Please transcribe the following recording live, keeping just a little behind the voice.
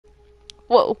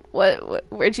Whoa, what,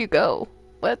 where'd you go?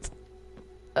 What?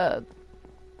 Uh,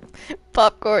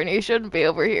 Popcorn, you shouldn't be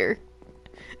over here.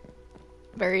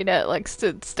 Marionette likes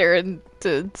to stare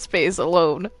into space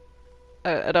alone.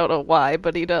 I don't know why,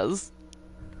 but he does.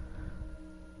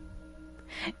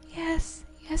 Yes,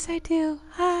 yes I do.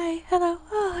 Hi, hello.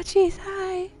 Oh, jeez,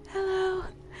 hi, hello.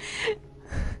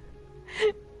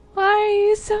 Why are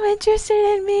you so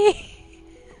interested in me?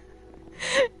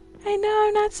 I know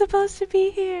I'm not supposed to be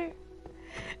here.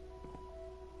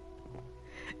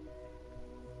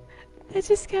 I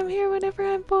just come here whenever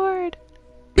I'm bored.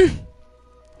 What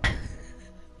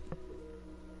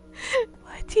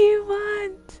do you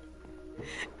want?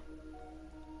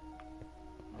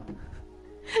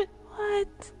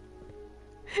 What?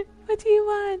 What do you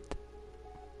want?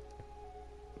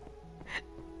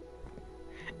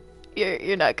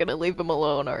 You're not gonna leave him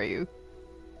alone, are you?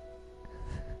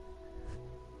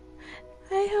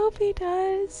 I hope he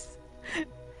does.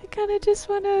 I kinda just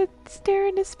wanna stare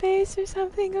into space or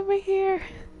something over here.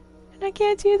 And I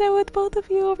can't do that with both of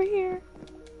you over here.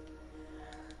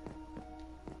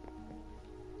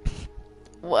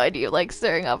 Why do you like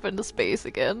staring off into space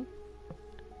again?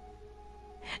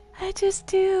 I just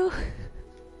do.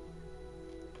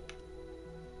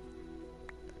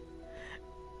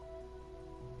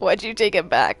 Why'd you take it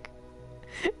back?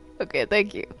 Okay,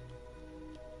 thank you.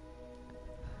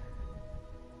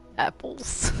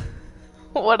 Apples.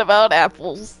 What about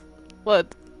apples?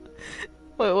 What?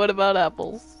 What about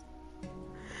apples?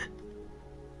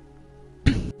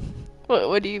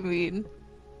 What do you mean?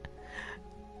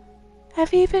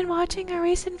 Have you been watching our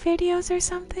recent videos or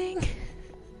something?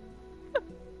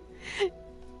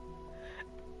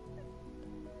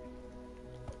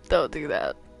 Don't do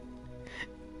that.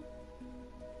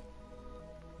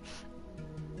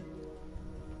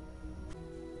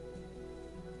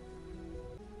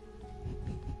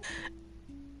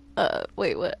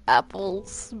 Wait, what?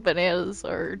 Apples, bananas,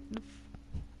 or...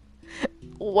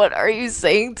 What are you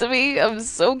saying to me? I'm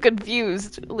so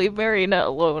confused. Leave Marionette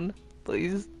alone,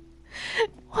 please.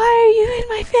 Why are you in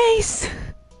my face?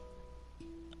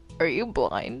 Are you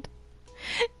blind?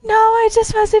 No, I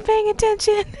just wasn't paying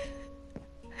attention.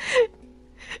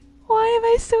 Why am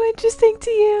I so interesting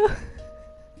to you?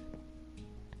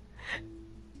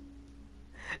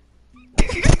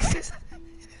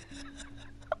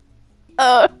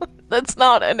 That's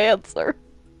not an answer.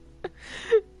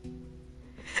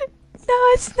 No,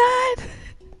 it's not.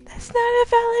 That's not a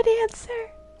valid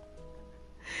answer.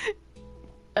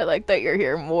 I like that you're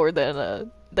here more than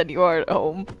you are at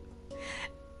home.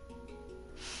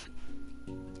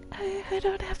 I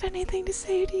don't have anything to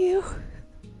say to you.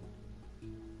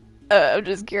 I'm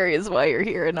just curious why you're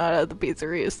here and not at the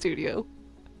pizzeria studio.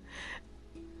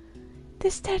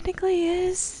 This technically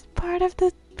is part of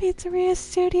the pizzeria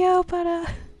studio, but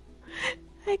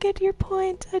I get your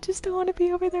point. I just don't want to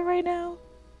be over there right now.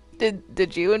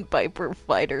 Did you and Piper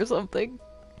fight or something?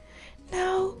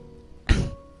 No.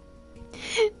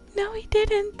 No, he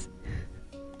didn't.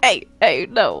 Hey,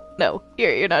 no,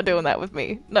 you're not doing that with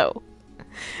me. No.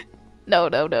 No.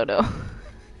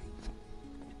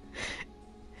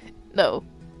 No.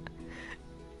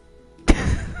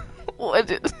 What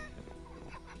did...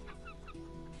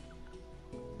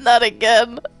 Not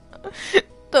again.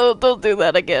 Don't do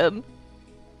that again.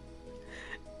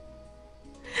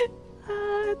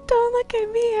 Don't look at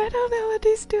me. I don't know what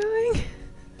he's doing.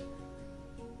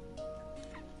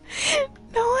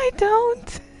 No, I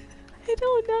don't. I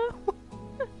don't know.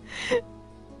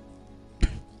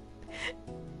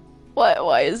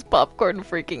 Why is Popcorn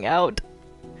freaking out?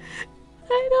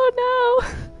 I don't know.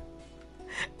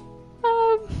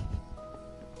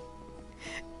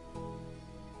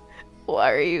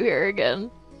 Why are you here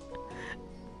again?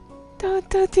 Don't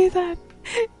do that.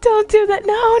 Don't do that.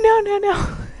 No.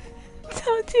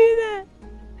 Don't do that.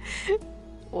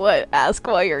 What? Ask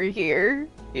why you're here?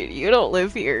 You don't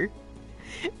live here.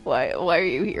 Why are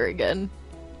you here again?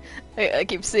 I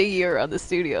keep seeing you around the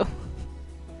studio.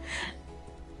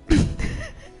 I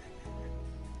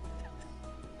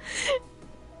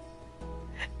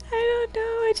don't know.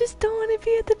 I just don't want to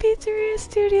be at the pizzeria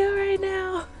studio right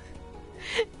now.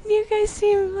 You guys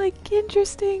seem like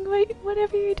interesting.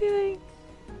 Whatever you're doing.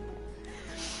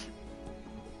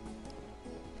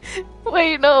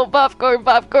 Wait, no, Popcorn,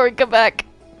 come back.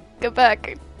 Come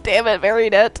back. Damn it,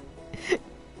 Marionette.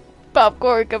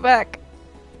 Popcorn, come back.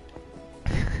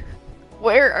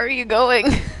 Where are you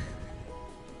going?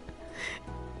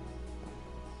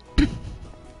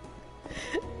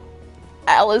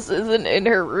 Alice isn't in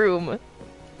her room.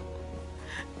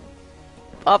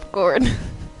 Popcorn.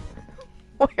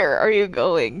 Where are you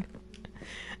going?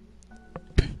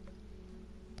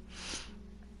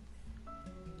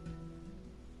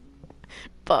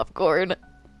 Popcorn,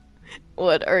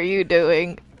 what are you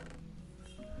doing?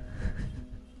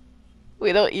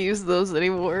 We don't use those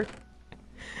anymore.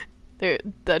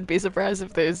 I'd be surprised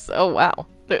if there's... Oh wow,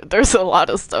 there's a lot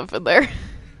of stuff in there.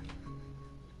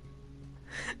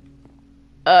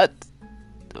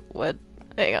 What?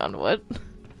 Hang on, what?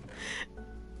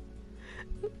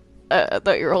 I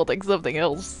thought you were holding something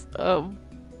else.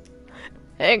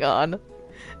 Hang on.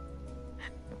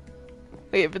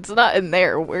 Wait, if it's not in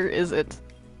there, where is it?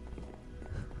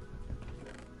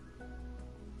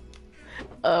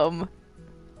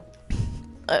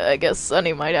 I guess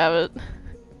Sunny might have it.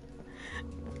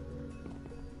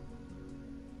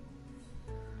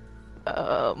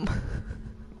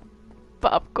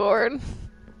 Popcorn?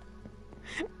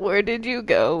 Where did you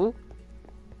go?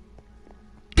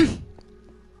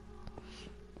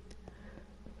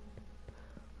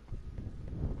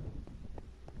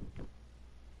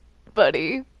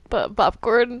 Buddy?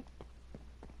 Popcorn?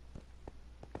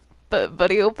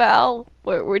 Buddy pal?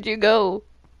 Where'd you go?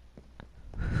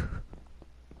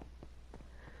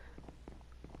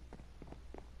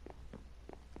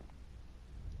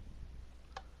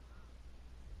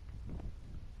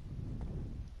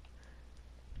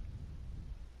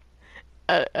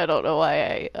 I don't know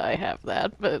why I have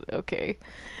that, but okay.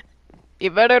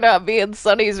 You better not be in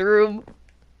Sunny's room.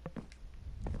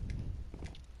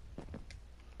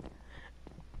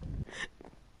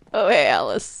 Oh, hey,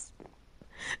 Alice.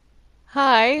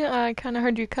 Hi, I kinda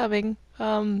heard you coming.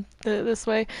 This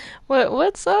way.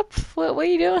 What's up? What are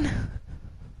you doing?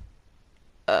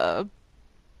 Uh,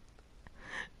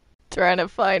 Trying to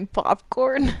find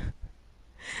Popcorn?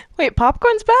 Wait,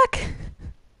 Popcorn's back?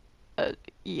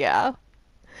 Yeah.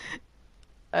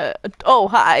 Oh,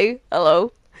 hi.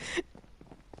 Hello.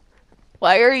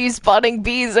 Why are you spotting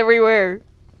bees everywhere?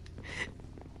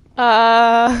 What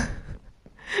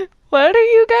are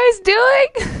you guys doing?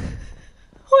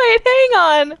 Wait, hang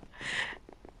on.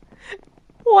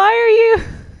 Why are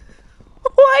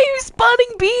you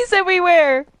spotting bees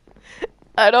everywhere?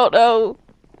 I don't know.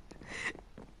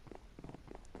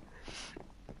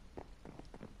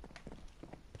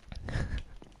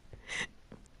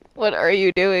 What are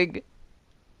you doing?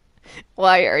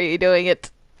 Why are you doing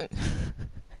it?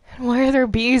 Why are there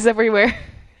bees everywhere?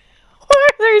 Why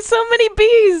are there so many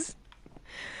bees?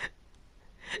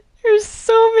 There's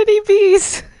so many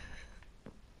bees.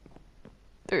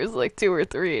 There's like 2 or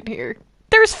 3 in here.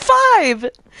 There's 5!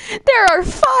 There are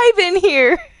 5 in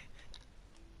here!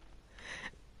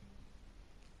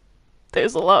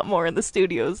 There's a lot more in the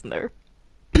studio, isn't there?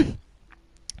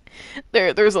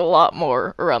 There's a lot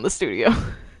more around the studio.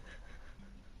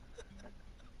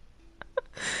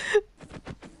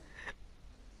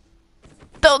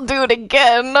 Don't do it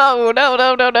again! No, no,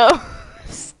 no, no, no!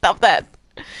 Stop that!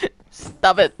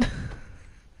 Stop it!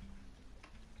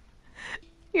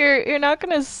 You're not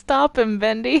gonna stop him,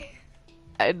 Bendy.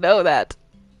 I know that.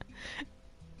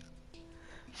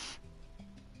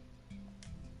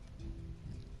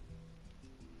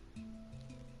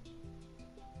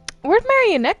 Where'd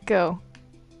Marionette go?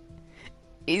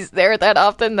 He's there that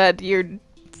often that you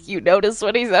notice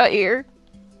when he's out here?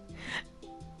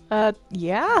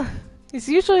 Yeah. He's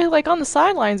usually like on the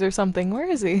sidelines or something. Where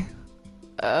is he?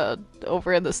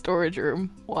 Over in the storage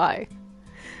room. Why?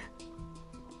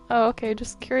 Oh, okay,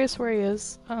 just curious where he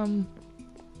is. No,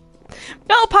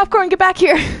 Popcorn, get back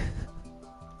here!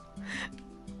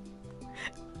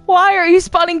 Why are you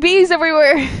spawning bees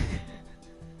everywhere?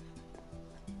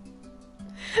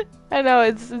 I know,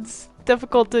 it's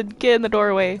difficult to get in the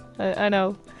doorway. I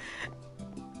know.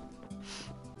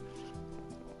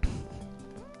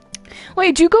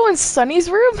 Wait, did you go in Sunny's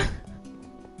room?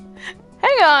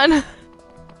 Hang on!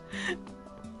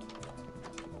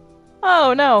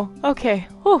 Oh no, okay.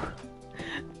 Whew.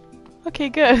 Okay,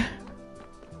 good.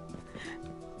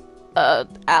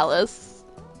 Alice.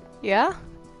 Yeah?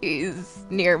 He's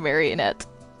near Marionette.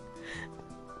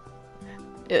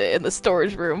 In the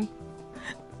storage room.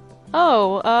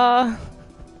 Oh,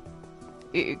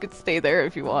 you could stay there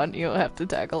if you want. You don't have to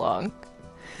tag along.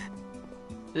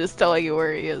 Just telling you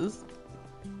where he is.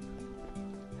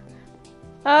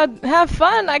 Have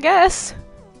fun, I guess.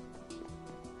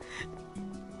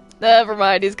 Never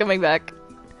mind, he's coming back.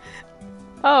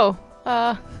 Oh,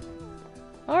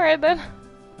 alright then.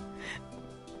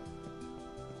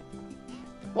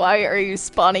 Why are you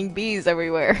spawning bees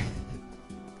everywhere?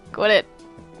 Quit it.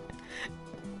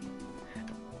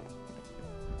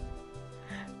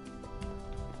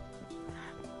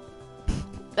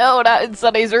 No, not in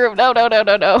Sunny's room. No, no, no,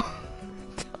 no, no.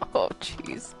 Oh,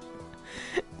 jeez.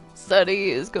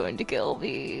 Sunny is going to kill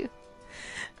me.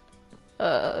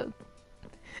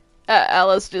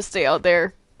 Alice, just stay out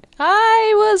there.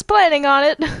 I was planning on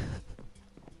it.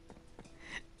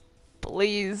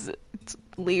 Please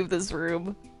leave this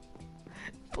room.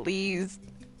 Please.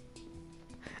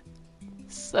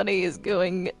 Sunny is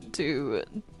going to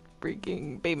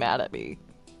freaking be mad at me.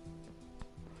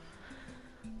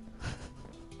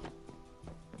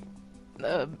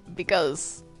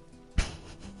 Because...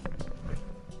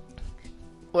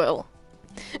 well,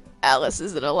 Alice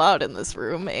isn't allowed in this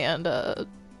room, and, I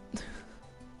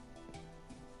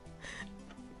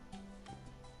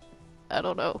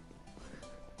don't know.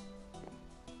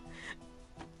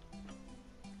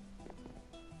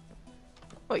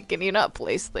 Wait, can you not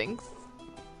place things?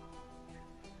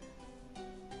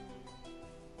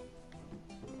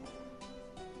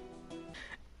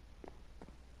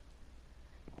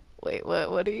 Wait,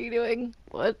 what are you doing?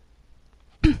 What?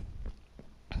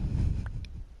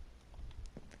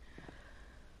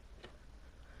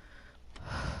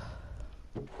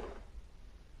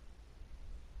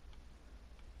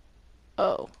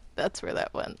 Oh, that's where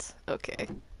that went. Okay.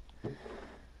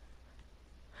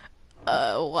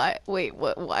 Why? Wait,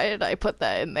 what? Why did I put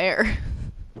that in there?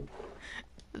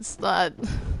 It's not...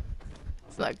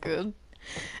 it's not good.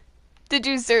 Did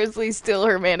you seriously steal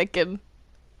her mannequin?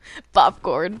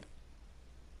 Popcorn.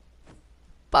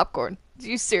 Popcorn. Did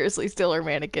you seriously steal her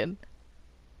mannequin?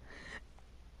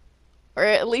 Or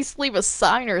at least leave a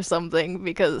sign or something,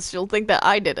 because she'll think that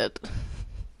I did it.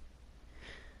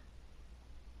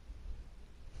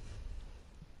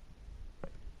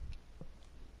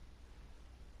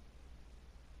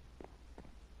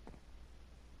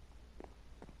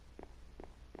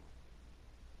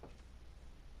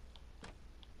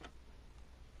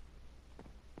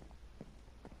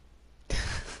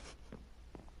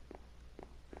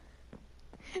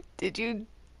 Did you?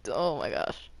 Oh my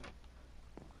gosh.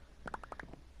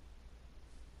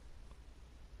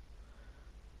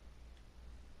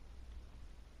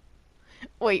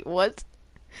 Wait, what?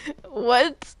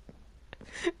 What?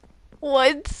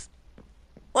 What?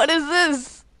 What is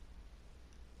this?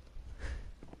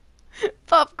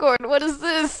 Popcorn, what is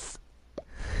this?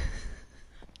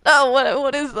 Oh,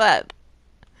 what is that?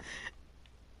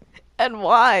 And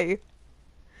why?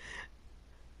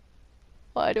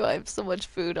 Why do I have so much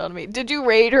food on me? Did you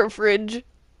raid her fridge?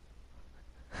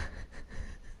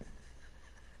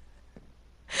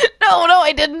 No,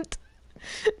 I didn't.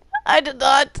 I did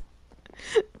not.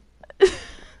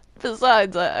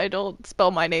 Besides, I don't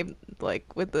spell my name,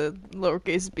 like, with the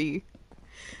lowercase b.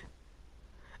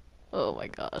 Oh my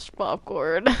gosh,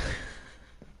 Popcorn.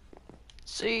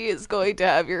 She is going to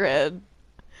have your head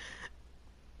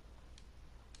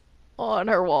on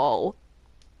her wall.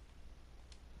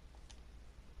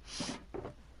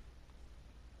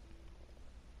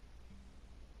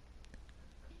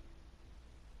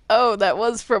 Oh, that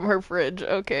was from her fridge.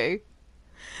 Okay.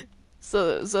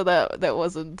 So that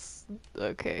wasn't...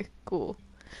 okay, cool.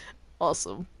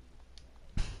 Awesome.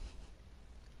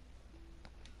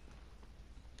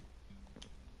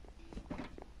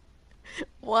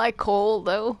 Why coal,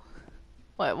 though?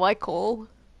 Why coal?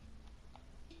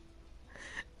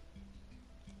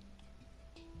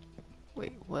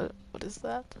 Wait, what is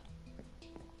that?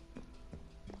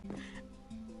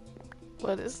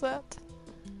 What is that?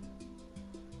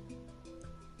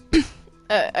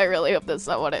 I really hope that's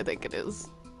not what I think it is.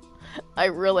 I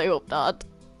really hope not.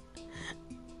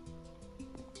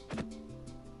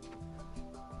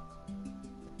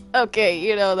 Okay,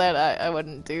 you know that I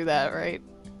wouldn't do that, right?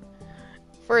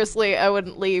 Firstly, I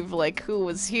wouldn't leave, like, who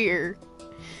was here.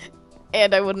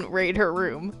 And I wouldn't raid her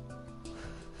room.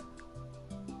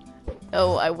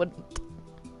 Oh, I wouldn't.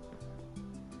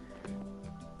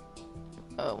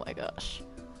 Oh my gosh.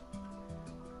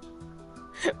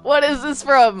 What is this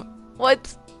from?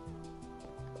 What?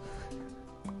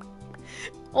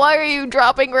 Why are you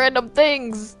dropping random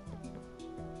things?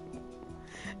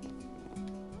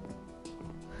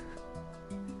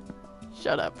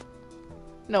 Shut up.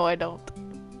 No, I don't.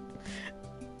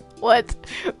 What?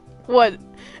 What?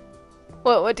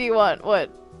 What do you want?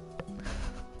 What?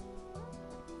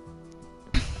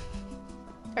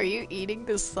 Are you eating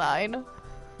this sign?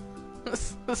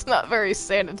 This is not very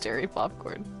sanitary,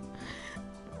 Popcorn.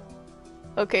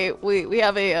 Okay, we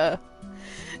have a,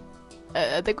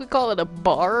 I think we call it a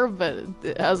bar, but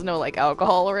it has no, like,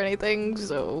 alcohol or anything,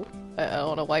 so I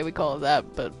don't know why we call it that,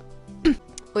 but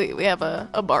we have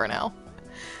a bar now.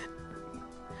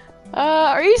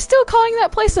 Are you still calling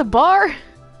that place a bar?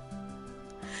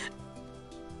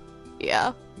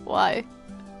 Yeah, why?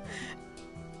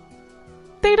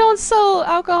 They don't sell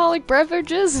alcoholic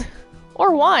beverages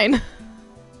or wine.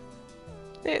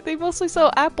 They mostly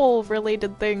sell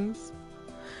apple-related things.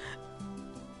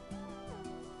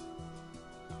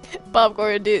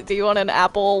 Popcorn, do you want an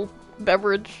apple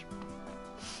beverage?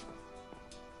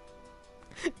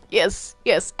 Yes,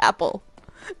 yes, apple.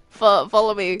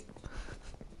 Follow me.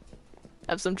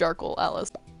 Have some charcoal,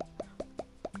 Alice.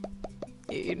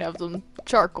 You can have some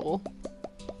charcoal.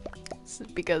 It's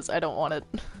because I don't want it.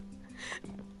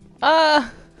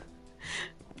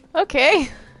 Okay.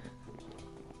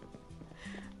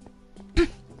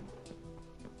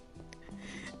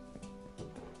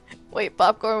 Wait,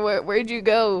 Popcorn, where'd you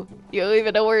go? You don't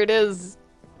even know where it is.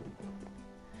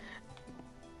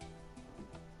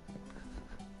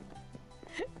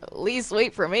 At least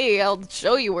wait for me, I'll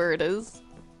show you where it is.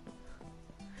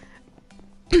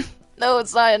 No,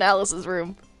 it's not in Alice's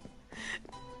room.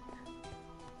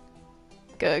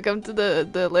 Come to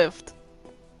the lift.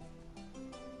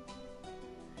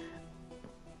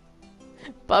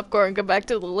 Popcorn, come back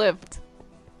to the lift.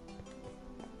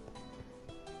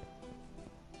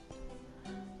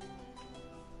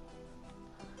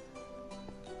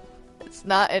 It's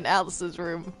not in Alice's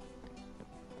room.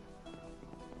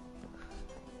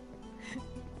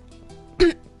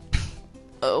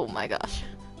 Oh my gosh.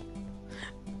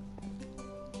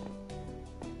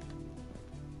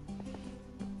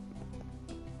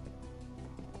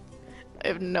 I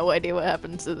have no idea what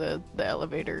happened to the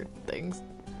elevator things.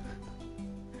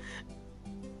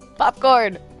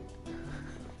 Popcorn!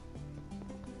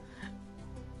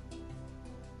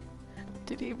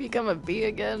 Did he become a bee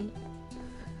again?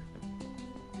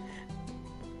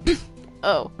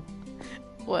 Oh.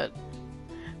 What?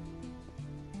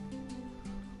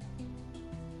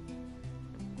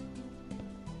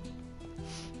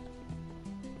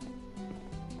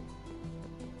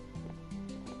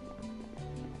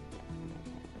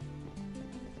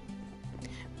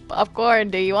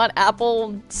 Popcorn, do you want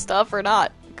apple stuff or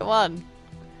not? Come on.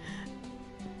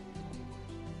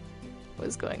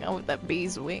 What's going on with that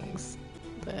bee's wings?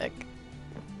 What the heck?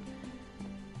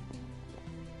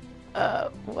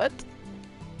 What?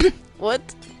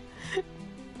 What?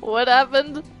 What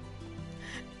happened?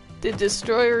 Did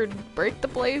Destroyer break the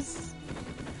place?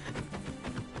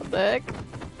 What the heck?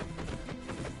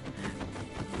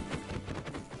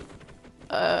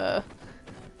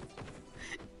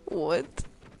 What?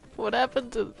 What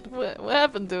happened to what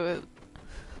happened to it?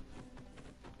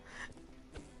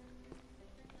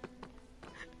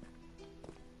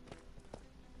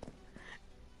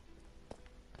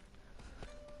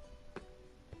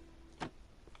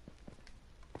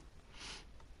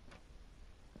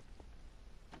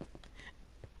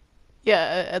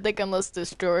 Yeah, I think unless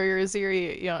Destroyer is here,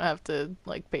 you don't have to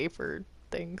like pay for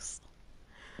things.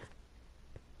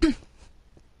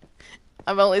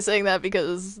 I'm only saying that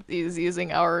because he's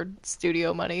using our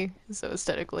studio money, so it's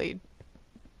technically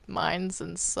mine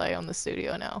since I own the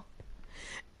studio now.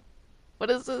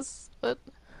 What is this? What?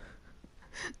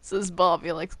 It says Bob,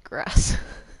 he likes grass.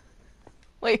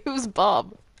 Wait, who's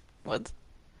Bob? What?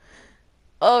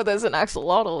 Oh, there's an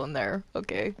axolotl in there.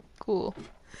 Okay, cool.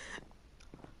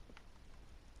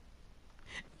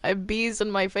 I have bees in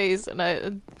my face and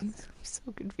I'm so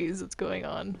confused what's going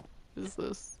on. What is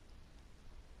this?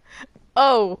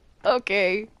 Oh,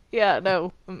 okay. Yeah,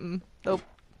 no. Nope.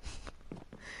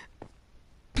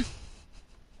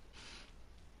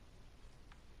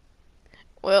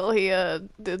 Well, he,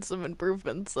 did some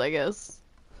improvements, I guess.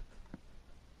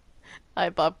 Hi,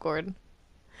 Popcorn.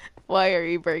 Why are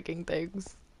you breaking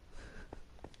things?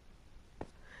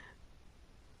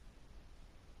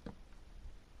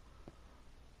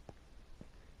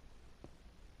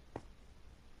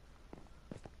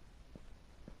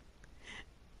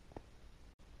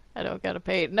 I don't gotta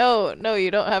pay. No, no,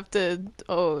 you don't have to.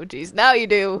 Oh, jeez. Now you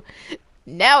do.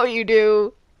 Now you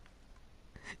do.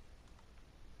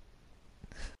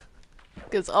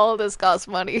 Because all of this costs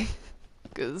money.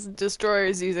 Because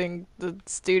Destroyer's using the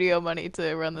studio money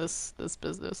to run this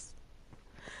business.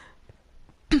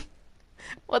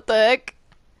 What the heck?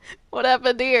 What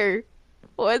happened here?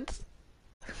 What?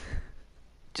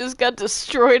 Just got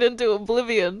destroyed into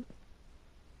oblivion.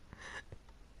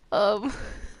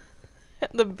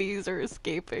 And the bees are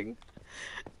escaping.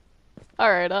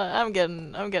 Alright, I'm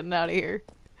getting out of here.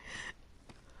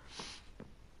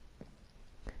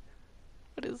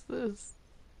 What is this?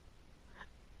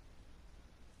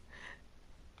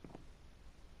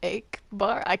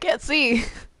 Akbar? I can't see!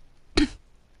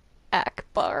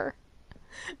 Akbar?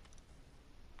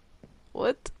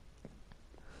 What?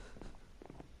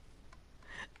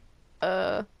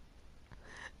 And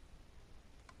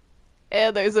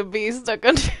there's a bee stuck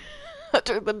under,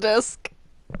 under the desk.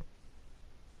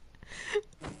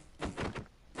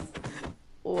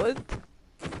 What?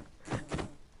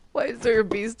 Why is there a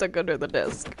bee stuck under the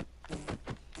desk?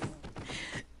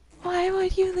 Why Why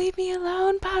would you leave me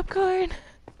alone, Popcorn?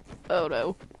 Oh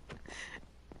no.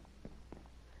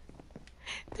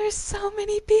 There's so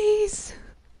many bees.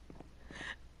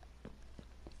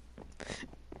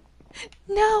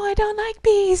 No, I don't like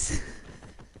bees.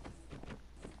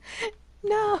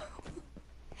 No.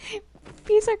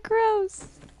 Bees are gross.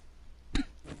 Is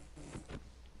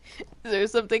there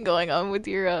something going on with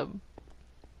your,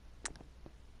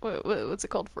 what's it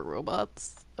called for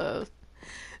robots?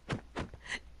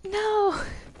 No.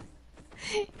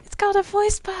 It's called a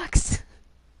voice box.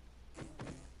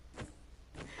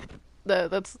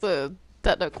 That's the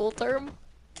technical term?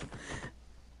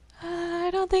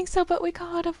 I don't think so, but we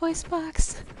call it a voice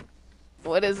box.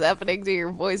 What is happening to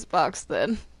your voice box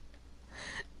then?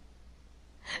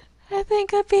 I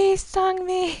think a bee stung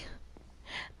me.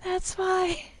 That's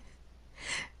why.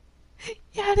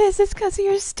 Yeah, it is. It's because of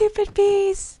your stupid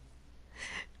bees.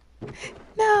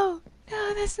 No,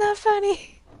 that's not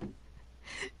funny.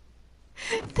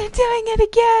 They're doing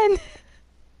it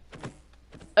again.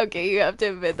 Okay, you have to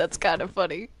admit that's kind of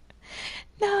funny.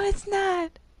 No, it's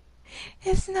not.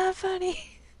 It's not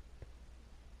funny.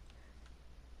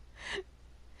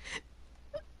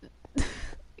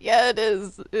 Yeah, it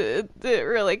is. It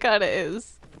really kind of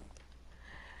is.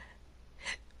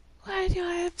 Why do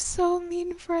I have so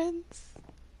mean friends?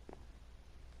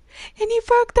 And you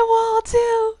broke the wall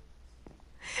too.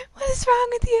 What is wrong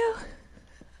with you?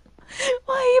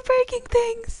 Why are you breaking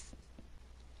things?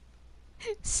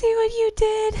 See what you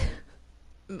did?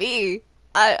 Me?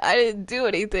 I didn't do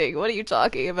anything. What are you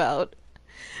talking about?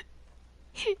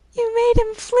 You made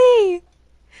him flee.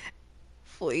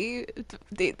 Flea?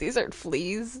 These aren't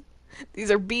fleas.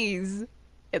 These are bees.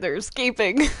 And they're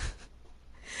escaping.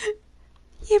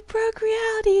 You broke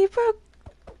reality. You broke...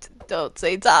 Don't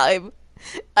say time.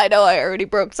 I know I already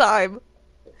broke time.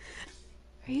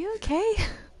 Are you okay?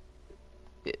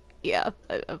 Yeah,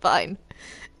 I'm fine.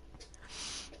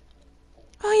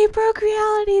 Oh, you broke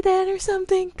reality then or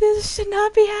something. This should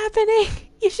not be happening.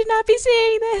 You should not be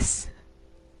seeing this.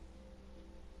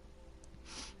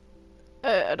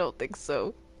 I don't think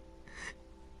so.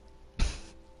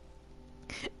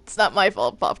 It's not my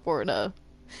fault Popcorn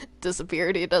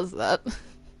disappeared. He does that.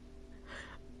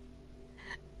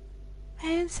 I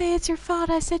didn't say it's your fault.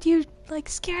 I said you, like,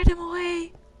 scared him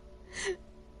away.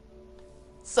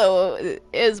 So, it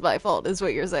is my fault, is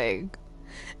what you're saying.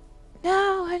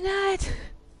 No, I'm not.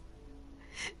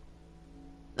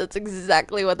 That's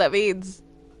exactly what that means.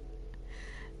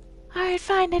 Alright,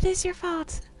 fine. It is your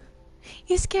fault.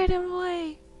 You scared him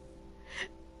away.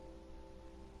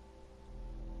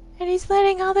 And he's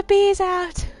letting all the bees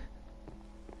out.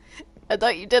 I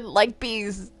thought you didn't like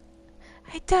bees.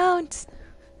 I don't.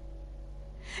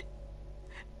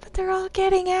 But they're all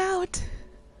getting out.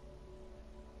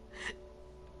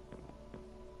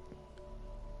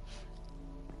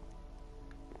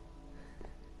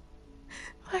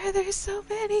 Why are there so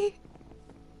many?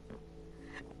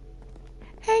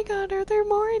 Hang on, are there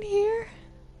more in here?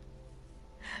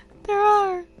 There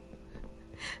are.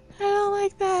 I don't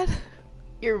like that.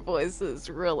 Your voice is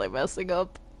really messing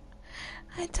up.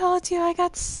 I told you I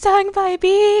got stung by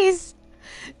bees.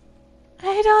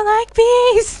 I don't like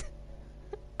bees.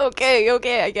 Okay,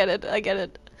 I get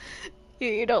it.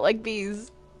 You don't like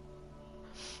bees.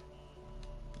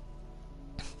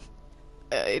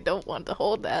 I don't want to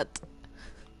hold that.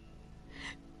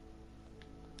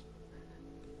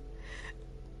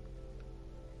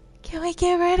 Can we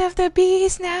get rid of the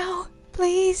bees now,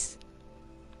 please?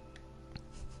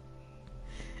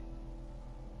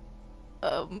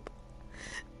 I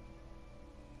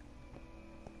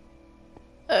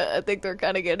think they're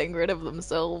kind of getting rid of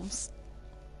themselves.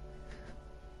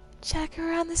 Check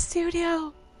around the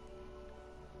studio.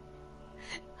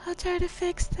 I'll try to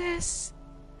fix this.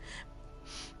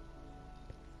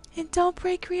 And don't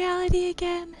break reality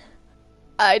again.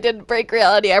 I didn't break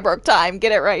reality, I broke time.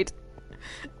 Get it right.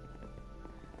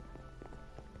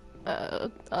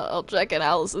 I'll check in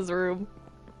Alice's room.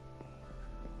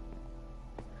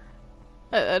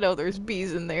 I know there's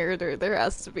bees in there. There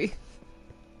has to be.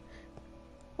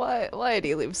 Why did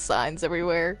he leave signs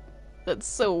everywhere? That's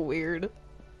so weird.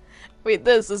 Wait,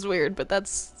 this is weird, but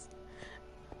that's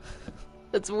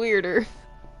weirder.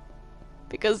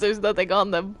 Because there's nothing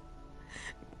on them.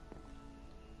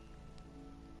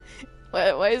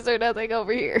 Why is there nothing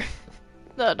over here?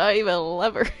 No, not even a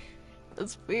lever.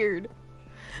 That's weird.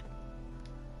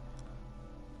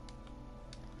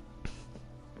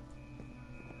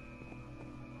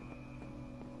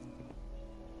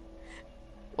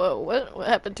 Whoa, what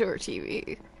happened to her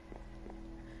TV?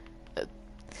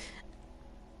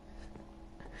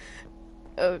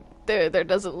 Oh, There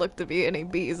doesn't look to be any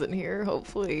bees in here.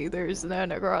 Hopefully there's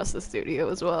none across the studio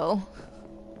as well.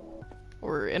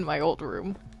 Or in my old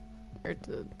room. Or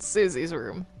Susie's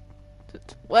room.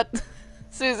 What?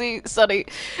 Susie, Sunny.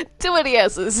 Too many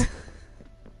S's.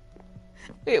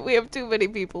 We have too many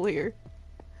people here.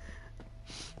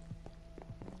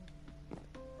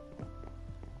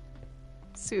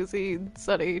 Susie,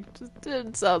 Sunny,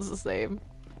 it sounds the same.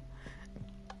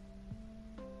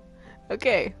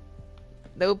 Okay.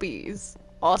 No bees.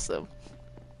 Awesome.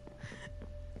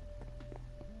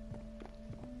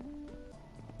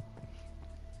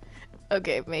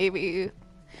 Okay, maybe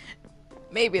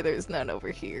there's none over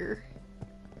here.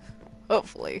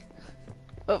 Hopefully.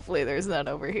 Hopefully there's none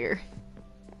over here.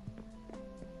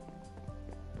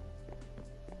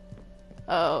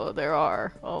 Oh, there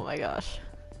are. Oh my gosh.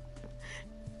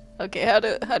 Okay, how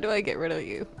do I get rid of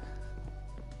you?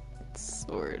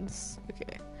 Swords.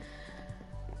 Okay.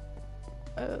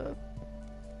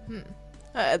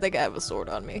 I think I have a sword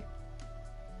on me.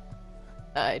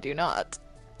 I do not.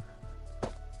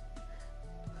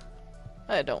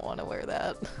 I don't want to wear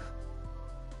that.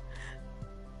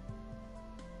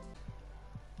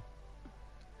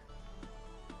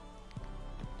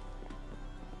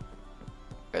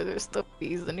 Are there still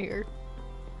bees in here?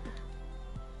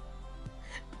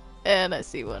 And I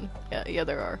see one. Yeah,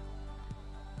 there are.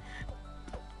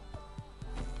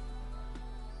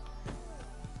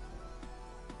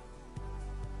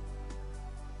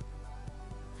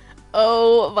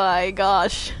 Oh my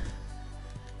gosh.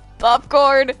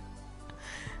 Popcorn!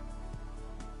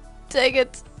 Take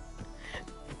it!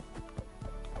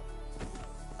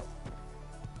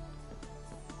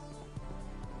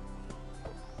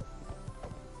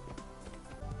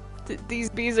 These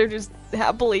bees are just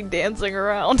happily dancing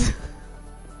around.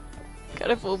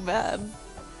 Kinda feel bad.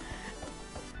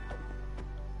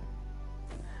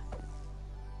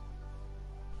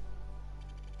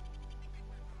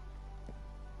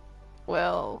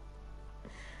 Well,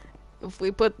 if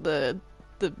we put the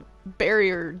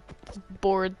barrier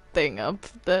board thing up,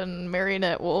 then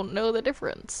Marionette won't know the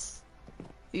difference.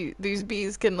 These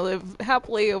bees can live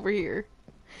happily over here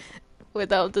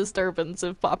without disturbance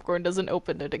if Popcorn doesn't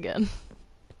open it again.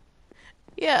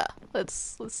 Yeah,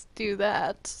 let's do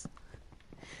that.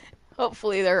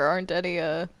 Hopefully there aren't any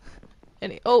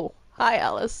oh, hi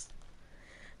Alice.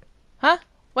 Huh?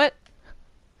 What?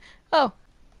 Oh.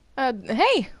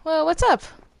 Hey, well, what's up?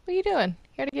 What are you doing?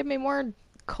 Here to give me more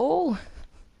coal?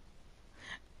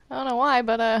 I don't know why,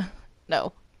 but,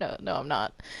 no, I'm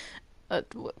not.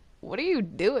 What are you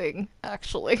doing,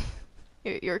 actually?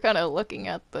 You're kind of looking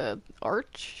at the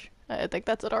arch? I think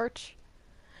that's an arch.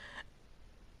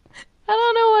 I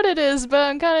don't know what it is, but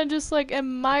I'm kind of just, like,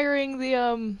 admiring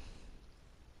the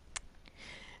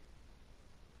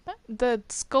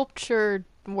sculpture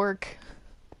work.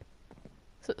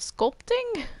 Is it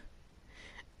sculpting?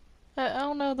 I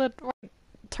don't know the right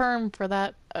term for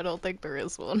that. I don't think there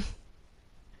is one.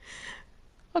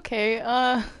 Okay,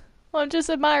 well, I'm just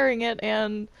admiring it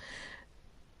and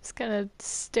just kind of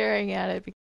staring at it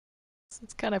because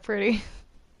it's kind of pretty.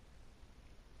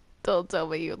 Don't tell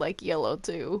me you like yellow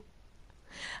too.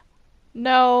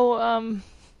 No,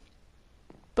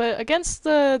 but against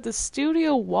the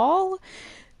studio wall,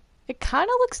 it kind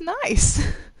of looks nice.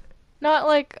 Not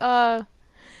like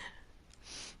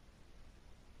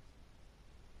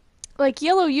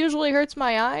yellow usually hurts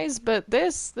my eyes, but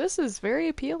this is very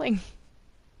appealing.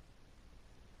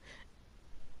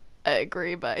 I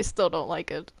agree, but I still don't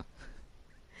like it.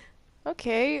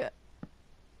 Okay.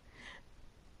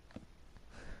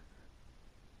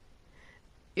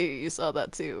 You saw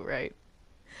that too, right?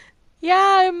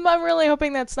 Yeah, I'm really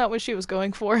hoping that's not what she was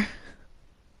going for.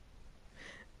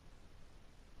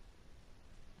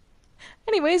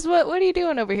 Anyways, what are you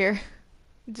doing over here?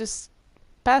 Just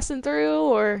passing through,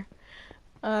 or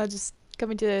just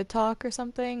coming to talk or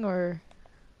something, or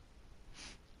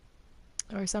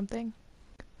something?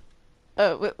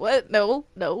 What? No.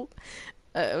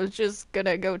 I was just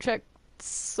gonna go check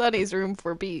Sunny's room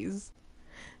for bees.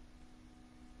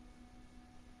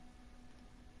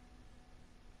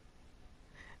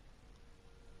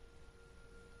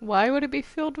 Why would it be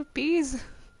filled with bees?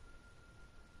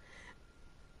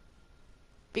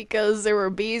 Because there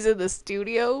were bees in the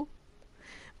studio?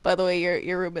 By the way,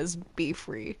 your room is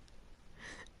bee-free.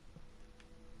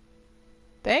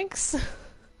 Thanks.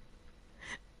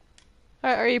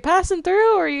 Are you passing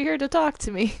through, or are you here to talk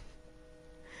to me?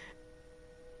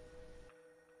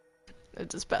 I'm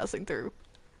just passing through.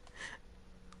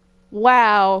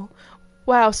 Wow.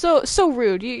 Wow, so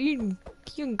rude. You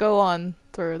can go on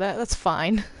through. That's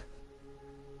fine.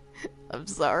 I'm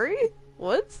sorry?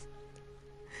 What?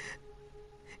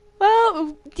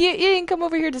 Well, you didn't come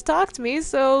over here to talk to me,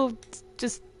 so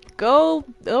just go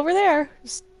over there.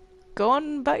 Just go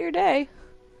on about your day.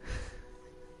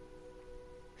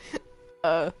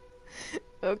 Uh,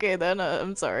 okay then,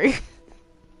 I'm sorry.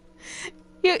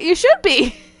 You should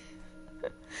be!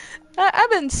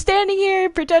 I've been standing here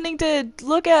pretending to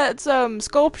look at some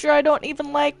sculpture I don't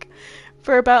even like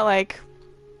for about, like,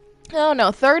 I don't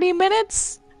know, 30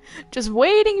 minutes? Just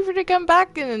waiting for you to come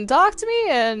back and talk to me,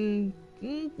 and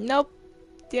nope.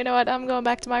 You know what? I'm going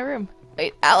back to my room.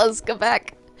 Wait, Alice, come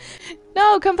back.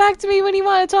 No, come back to me when you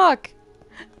want to talk.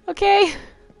 Okay?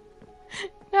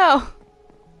 No.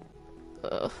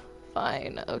 Ugh,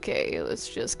 fine. Okay, let's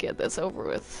just get this over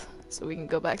with so we can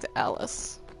go back to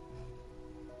Alice.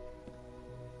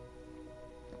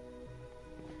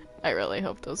 I really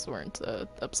hope those weren't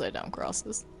upside down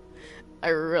crosses. I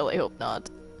really hope not.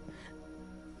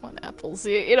 One apples.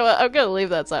 You know what? I'm gonna leave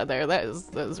that side there. That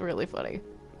is really funny.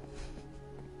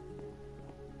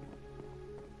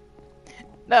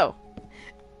 No.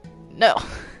 No.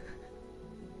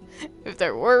 If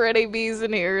there were any bees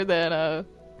in here, then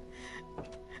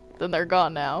they're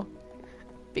gone now.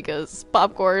 Because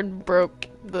popcorn broke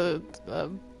the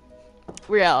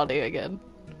reality again.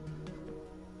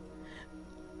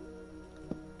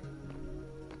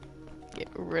 Get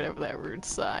rid of that rude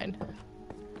sign.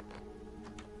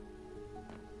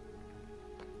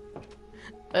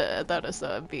 I thought I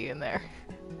saw a bee in there.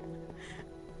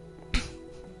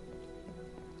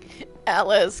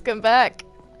 Alice, come back!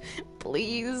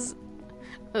 Please!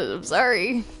 I'm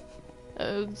sorry.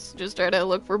 I was just trying to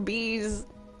look for bees.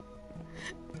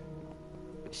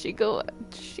 She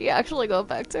actually go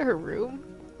back to her room?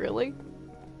 Really?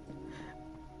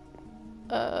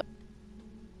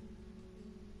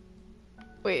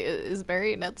 Wait, is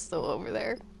Marionette still over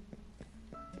there?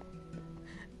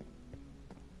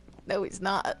 No, he's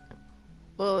not.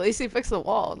 Well, at least he fixed the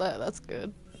wall. That's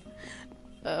good.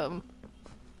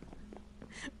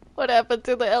 What happened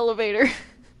to the elevator?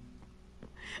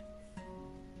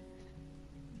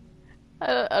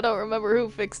 I don't remember who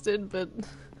fixed it, but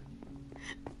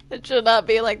it should not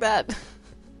be like that.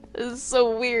 This is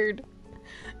so weird.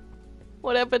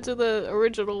 What happened to the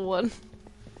original one?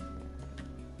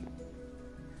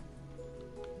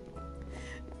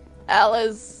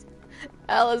 Alice!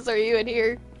 Alice, are you in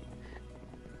here?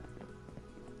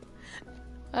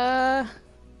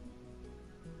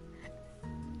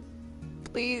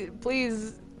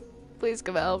 Please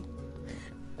come out.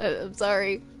 I'm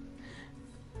sorry.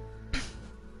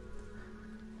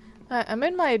 I'm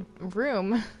in my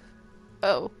room.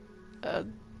 Oh.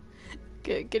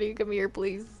 Can you come here,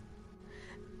 please?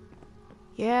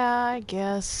 Yeah, I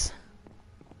guess.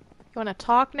 You wanna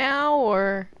talk now,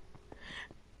 or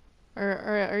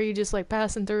are you just, like,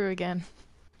 passing through again?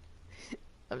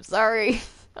 I'm sorry.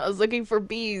 I was looking for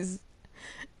bees.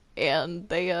 And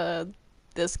they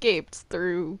escaped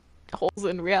through holes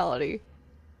in reality.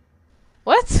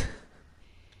 What?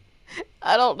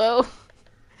 I don't know.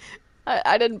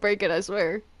 I didn't break it, I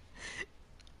swear.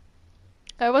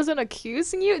 I wasn't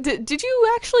accusing you? Did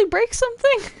you actually break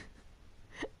something?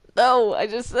 No, I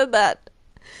just said that.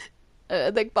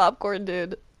 I think Popcorn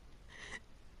did.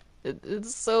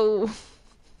 It's so...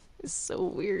 It's so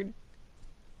weird.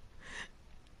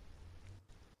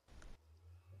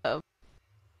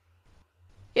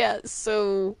 Yeah,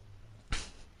 so...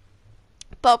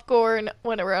 Popcorn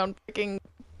went around picking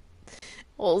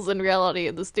holes in reality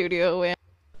in the studio, and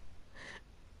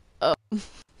um,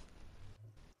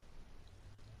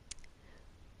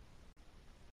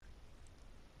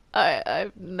 I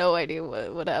have no idea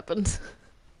what happened.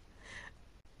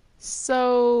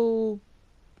 So,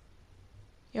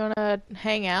 you wanna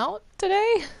hang out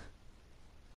today?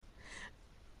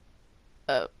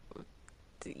 Uh,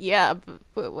 yeah,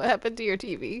 but what happened to your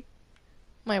TV?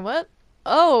 My what?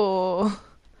 Oh,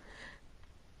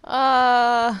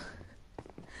 uh,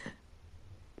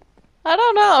 I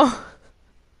don't know.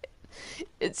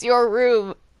 It's your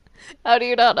room. How do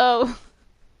you not know?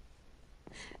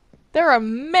 There are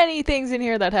many things in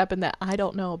here that happened that I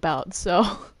don't know about, so...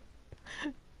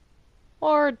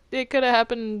 Or it could have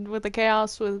happened with the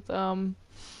chaos with,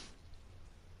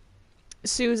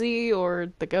 Susie,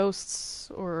 or the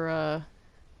ghosts, or,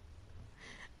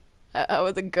 how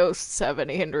would the ghosts have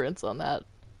any hindrance on that?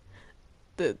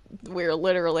 That we're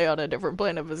literally on a different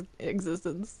plane of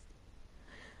existence.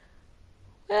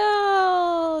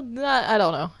 Well, I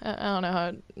don't know. I don't know how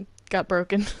it got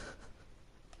broken.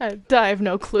 I have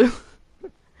no clue.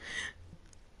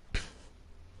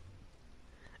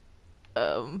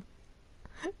 um...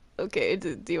 Okay,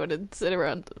 do you want to sit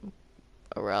around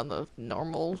the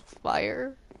normal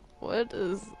fire? What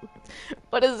is...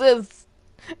 What is this?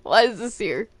 Why is this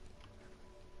here?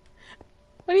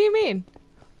 What do you mean?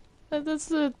 That's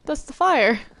the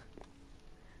fire.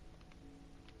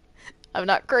 I'm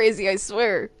not crazy, I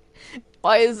swear.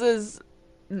 Why is this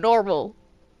normal?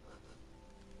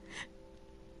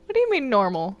 What do you mean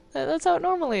normal? That's how it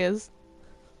normally is.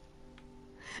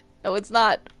 No, it's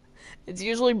not. It's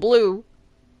usually blue.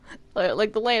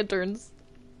 Like the lanterns.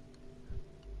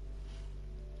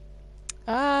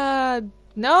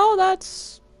 No,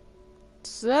 that's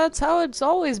how it's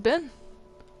always been.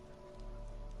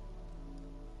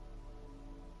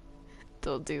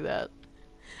 Don't do that.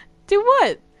 Do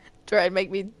what? Try and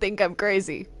make me think I'm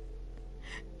crazy.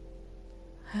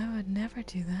 I would never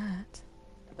do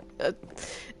that.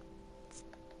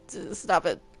 Stop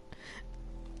it.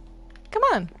 Come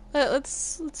on,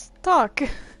 let's talk.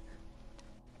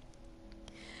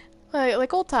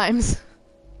 Like old times.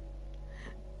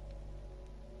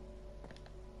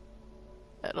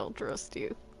 I don't trust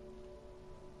you.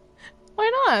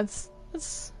 Why not?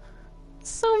 It's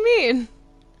so mean.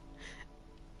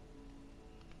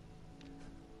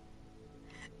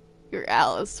 You're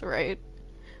Alice, right?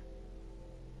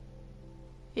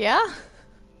 Yeah?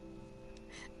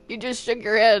 You just shook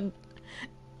your head.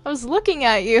 I was looking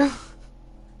at you.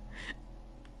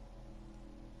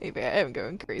 Maybe I am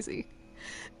going crazy.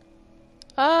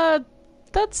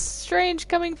 That's strange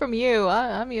coming from you.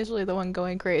 I'm usually the one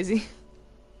going crazy.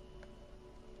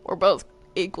 Or both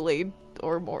equally,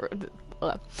 or more,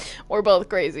 or both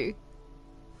crazy.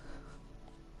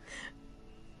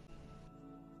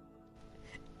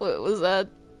 What was that?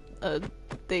 A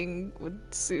thing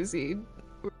with Susie?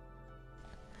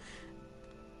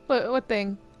 What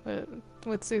thing?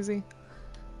 With Susie?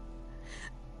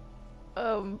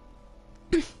 Am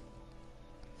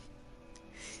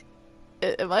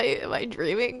I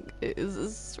dreaming? Is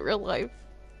this real life?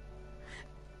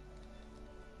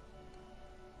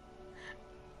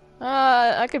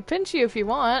 I could pinch you if you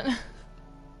want.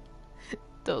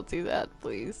 Don't do that,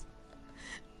 please.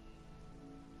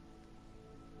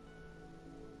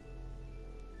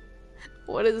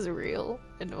 What is real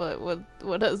and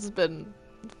what has been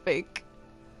fake?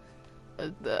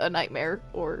 A nightmare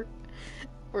or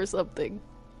something.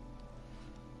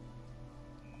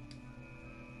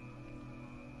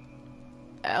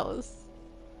 Alice.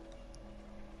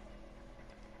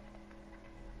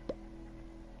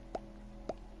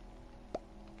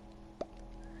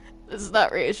 This is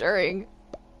not reassuring.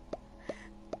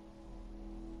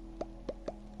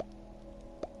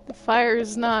 The fire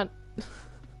is not...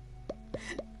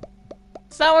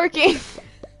 It's not working!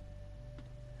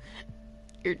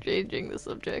 You're changing the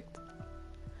subject.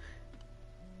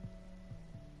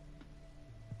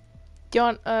 Do you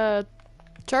want,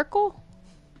 charcoal?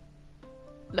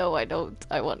 No, I don't.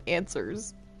 I want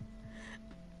answers.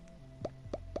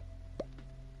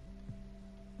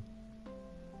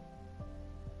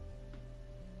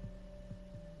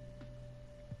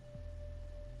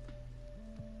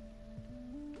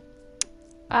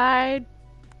 I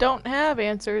don't have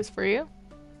answers for you.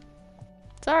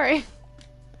 Sorry.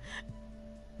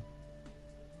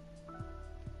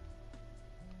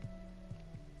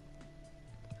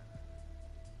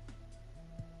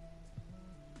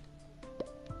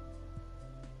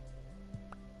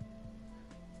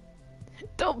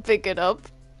 Don't pick it up.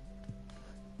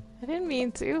 I didn't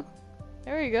mean to.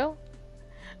 There you go.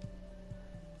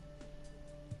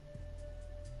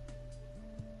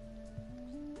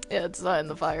 Yeah, it's not in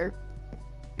the fire.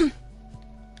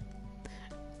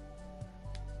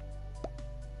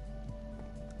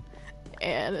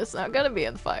 And it's not gonna be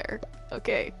in the fire.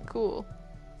 Okay, cool.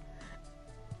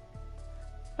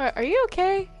 Are you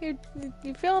okay? You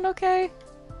feeling okay?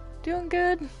 Doing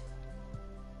good?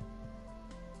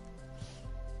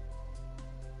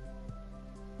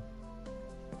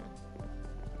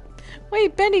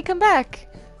 Wait, Bendy, come back!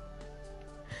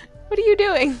 What are you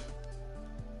doing?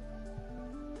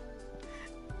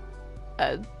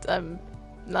 I'm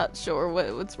not sure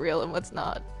what's real and what's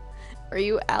not. Are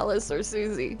you Alice or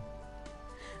Susie?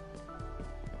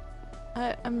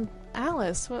 I'm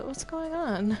Alice. What's going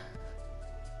on?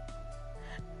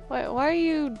 Why are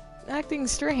you acting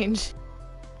strange?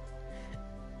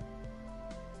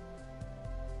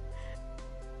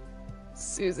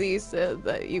 Susie said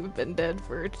that you've been dead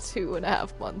for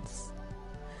 2.5 months.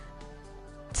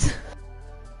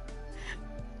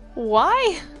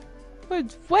 Why? When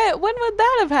would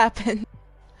that have happened?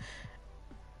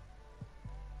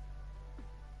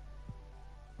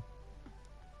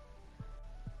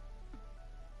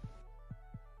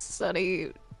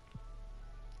 Sunny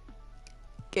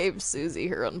gave Susie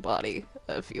her own body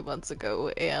a few months ago,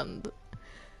 and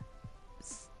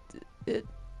it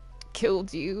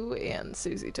killed you and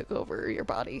Susie took over your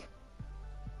body.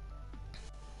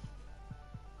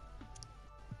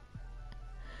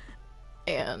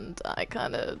 And I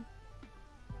kinda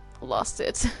lost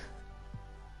it.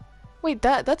 Wait,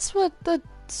 that's what the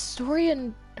story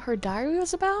in her diary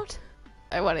was about?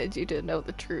 I wanted you to know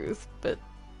the truth, but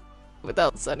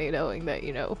without Sunny knowing that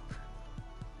you know.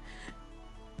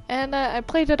 And I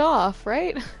played it off,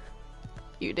 right?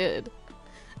 You did.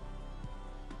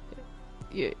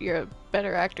 You're a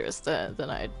better actress than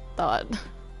I thought.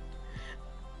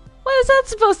 What is that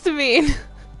supposed to mean?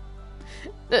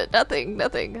 Nothing. I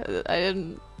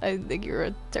didn't think you were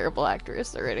a terrible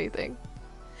actress or anything.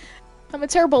 I'm a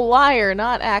terrible liar,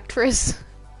 not actress.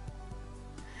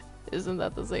 Isn't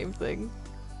that the same thing?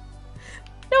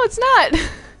 No, it's not!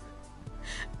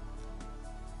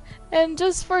 And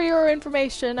just for your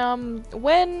information,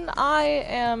 when I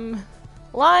am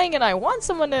lying and I want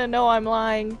someone to know I'm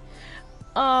lying,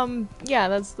 yeah,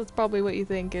 that's probably what you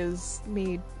think is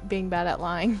me being bad at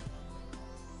lying.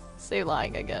 Say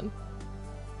lying again.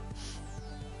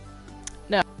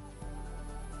 No.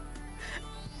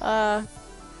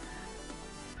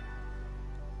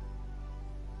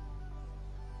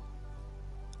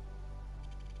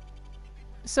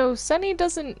 So Sunny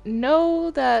doesn't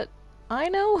know that I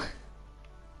know?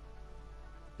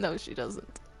 No, she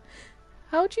doesn't.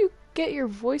 How'd you get your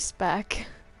voice back?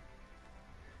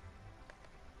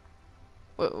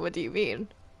 What do you mean?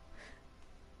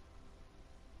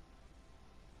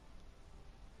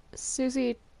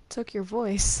 Susie took your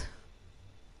voice.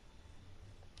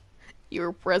 You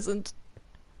were present.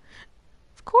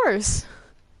 Of course.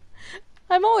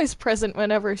 I'm always present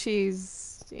whenever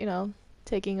she's, you know,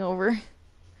 taking over.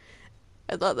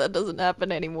 I thought that doesn't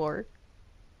happen anymore.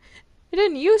 It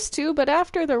didn't used to, but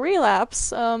after the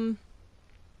relapse, or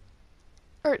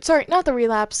sorry, not the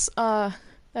relapse,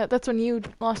 that's when you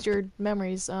lost your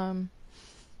memories, the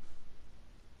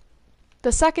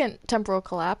second temporal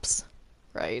collapse,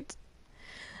 right?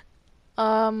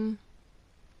 I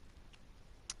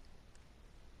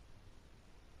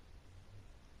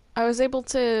was able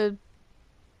to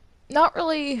not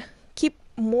really keep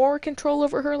more control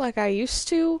over her like I used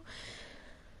to,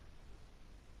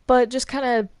 but just kind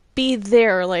of be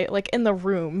there, like in the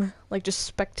room, like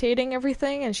just spectating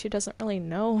everything, and she doesn't really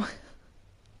know.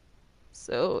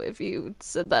 So if you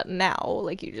said that now,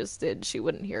 like you just did, she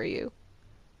wouldn't hear you.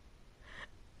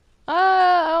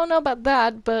 I don't know about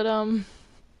that, but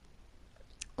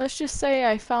let's just say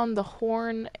I found the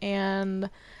horn and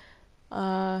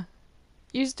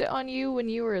used it on you when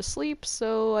you were asleep,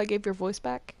 so I gave your voice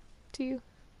back to you.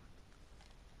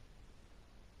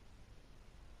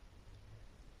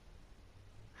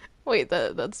 Wait,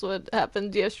 that's what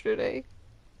happened yesterday?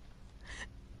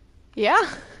 Yeah?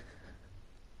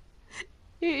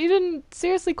 You didn't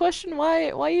seriously question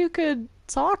why you could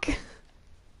talk?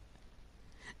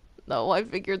 No, I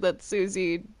figured that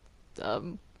Susie,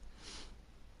 um,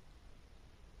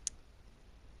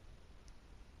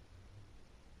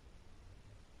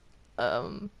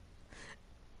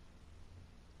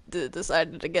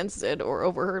 decided against it or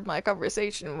overheard my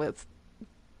conversation with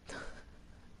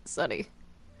Sunny.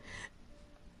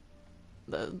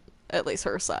 At least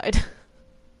her side.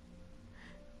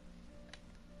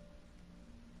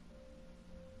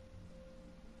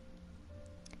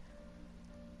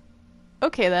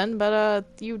 Okay then, but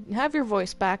you have your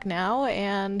voice back now,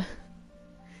 and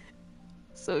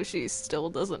so she still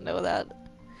doesn't know that.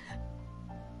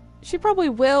 She probably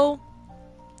will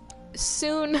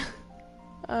soon,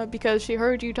 because she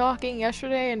heard you talking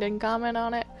yesterday and didn't comment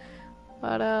on it.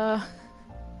 But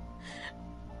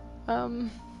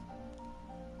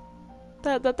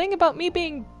the thing about me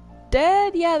being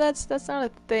dead, yeah, that's not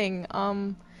a thing.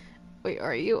 Wait,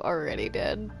 are you already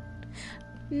dead?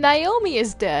 Naomi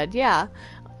is dead, yeah.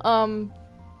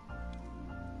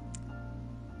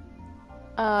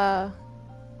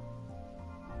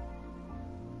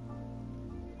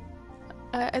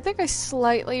 I think I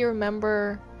slightly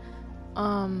remember,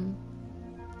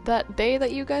 that day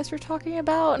that you guys were talking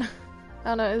about.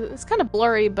 I don't know, it's kind of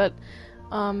blurry, but,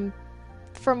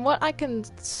 from what I can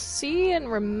see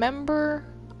and remember,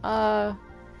 I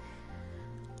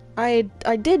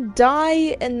did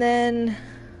die, and then,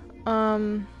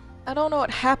 I don't know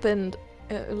what happened.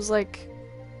 It was like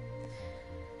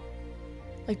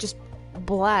just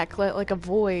black, like a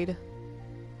void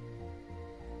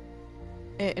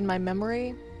in my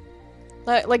memory.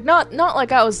 Like not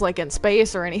like I was like in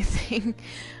space or anything.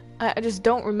 I just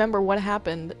don't remember what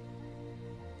happened.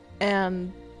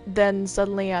 And then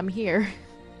suddenly I'm here.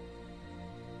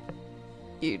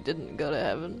 You didn't go to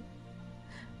heaven.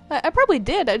 I probably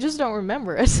did, I just don't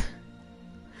remember it.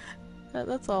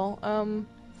 That's all.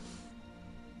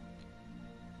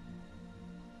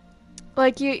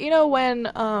 Like you know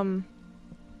when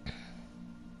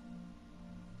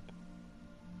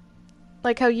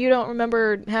like how you don't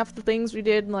remember half the things we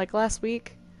did like last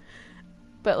week,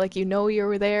 but like you know you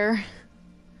were there.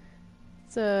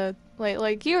 So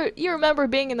like you remember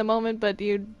being in the moment, but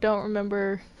you don't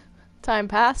remember time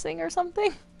passing or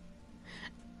something.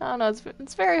 I don't know.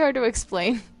 It's very hard to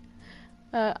explain.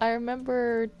 I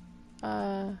remember.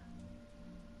 Uh,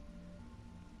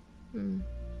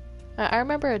 I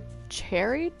remember a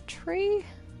cherry tree,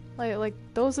 like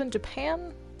those in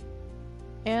Japan,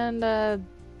 and a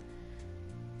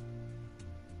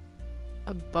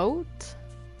boat.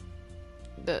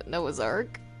 The Noah's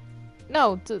Ark.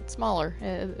 No, it's smaller.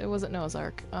 It wasn't Noah's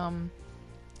Ark.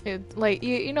 It like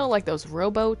you know like those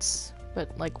rowboats,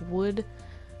 but like wood.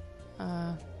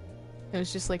 It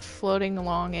was just like floating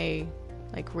along a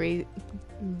like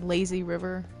lazy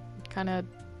river kind of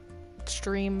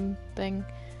stream thing,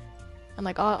 and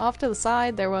like off to the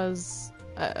side there was.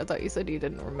 I thought you said you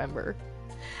didn't remember.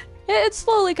 It's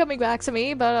slowly coming back to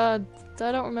me, but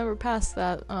I don't remember past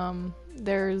that.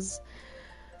 There's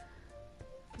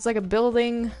it's like a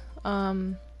building,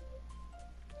 and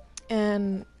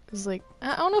it was like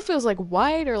I don't know if it was like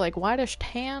white or like whitish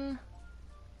tan.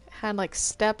 It had like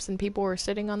steps and people were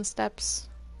sitting on the steps,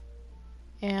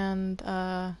 and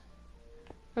there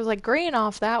was like green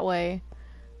off that way.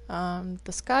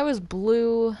 The sky was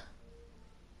blue,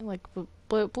 like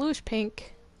bluish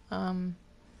pink.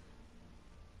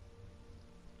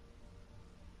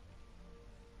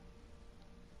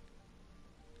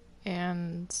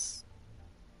 And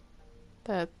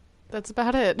that's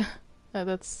about it.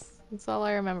 That's all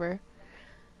I remember.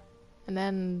 And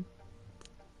then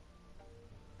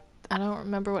I don't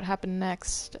remember what happened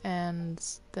next, and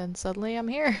then suddenly I'm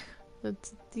here.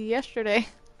 It's yesterday.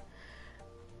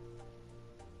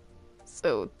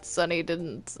 So Sunny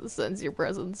didn't send your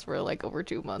presents for like over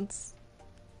 2 months.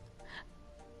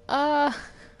 I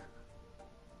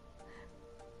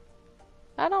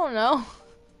don't know.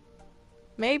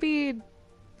 Maybe.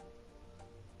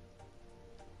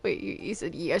 Wait, you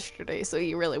said yesterday, so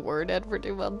you really were dead for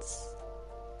 2 months?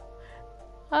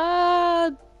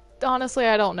 Honestly,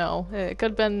 I don't know. It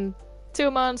could have been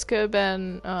 2 months, could have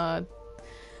been,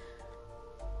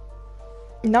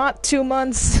 not 2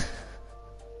 months.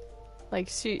 Like,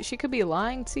 she could be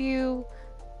lying to you.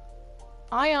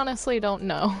 I honestly don't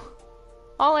know.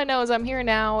 All I know is I'm here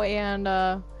now,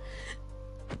 and,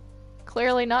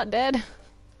 clearly not dead.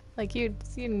 Like, you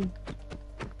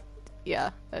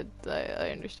yeah, I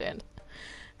understand.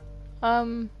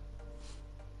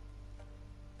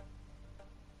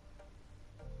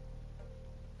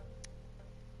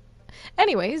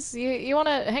 Anyways, you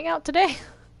wanna hang out today?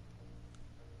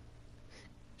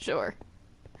 Sure.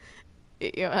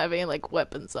 You don't have any, like,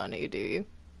 weapons on you, do you?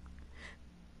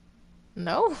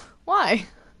 No? Why?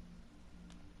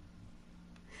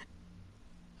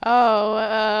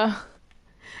 Oh,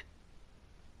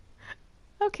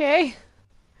 okay.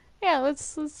 Yeah,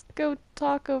 let's go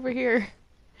talk over here.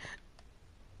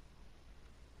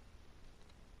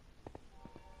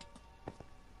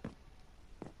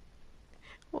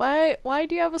 Why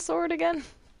do you have a sword again?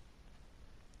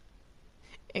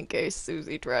 In case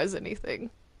Susie tries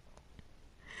anything.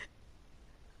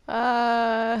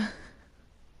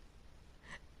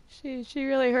 She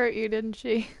really hurt you, didn't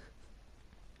she?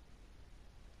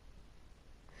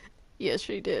 Yes,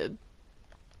 she did.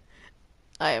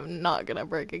 I am not gonna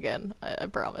break again. I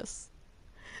promise.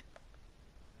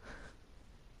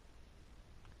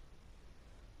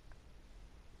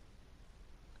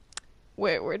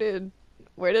 Where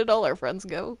did all our friends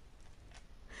go?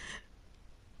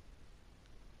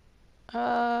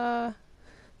 I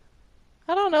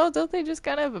don't know. Don't they just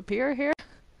kind of appear here?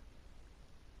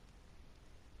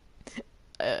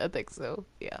 I think so.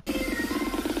 Yeah.